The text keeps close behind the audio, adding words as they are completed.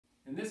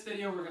In this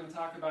video, we're going to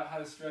talk about how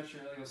to stretch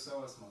your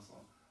iliopsoas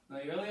muscle. Now,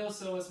 your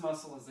iliopsoas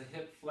muscle is a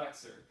hip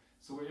flexor.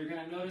 So what you're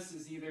going to notice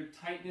is either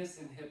tightness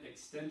in hip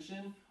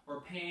extension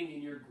or pain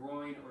in your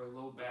groin or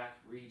low back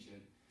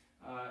region.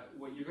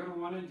 What you're going to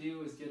want to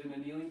do is get in a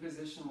kneeling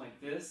position like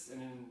this,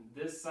 and in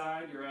this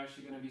side, you're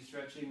actually going to be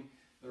stretching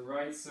the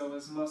right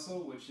psoas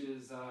muscle, which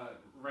is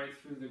right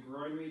through the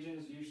groin region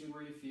is usually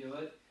where you feel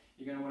it.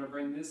 You're going to want to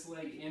bring this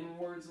leg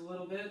inwards a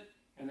little bit,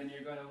 and then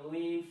you're going to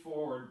lean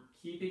forward,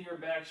 keeping your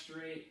back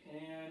straight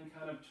and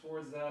kind of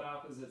towards that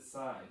opposite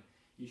side.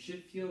 You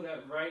should feel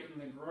that right in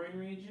the groin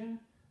region,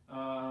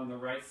 on the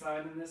right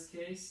side in this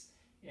case,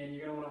 and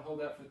you're going to want to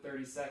hold that for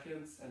 30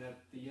 seconds, and at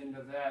the end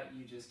of that,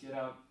 you just get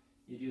up,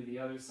 you do the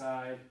other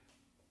side,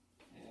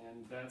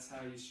 and that's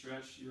how you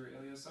stretch your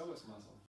iliopsoas muscle.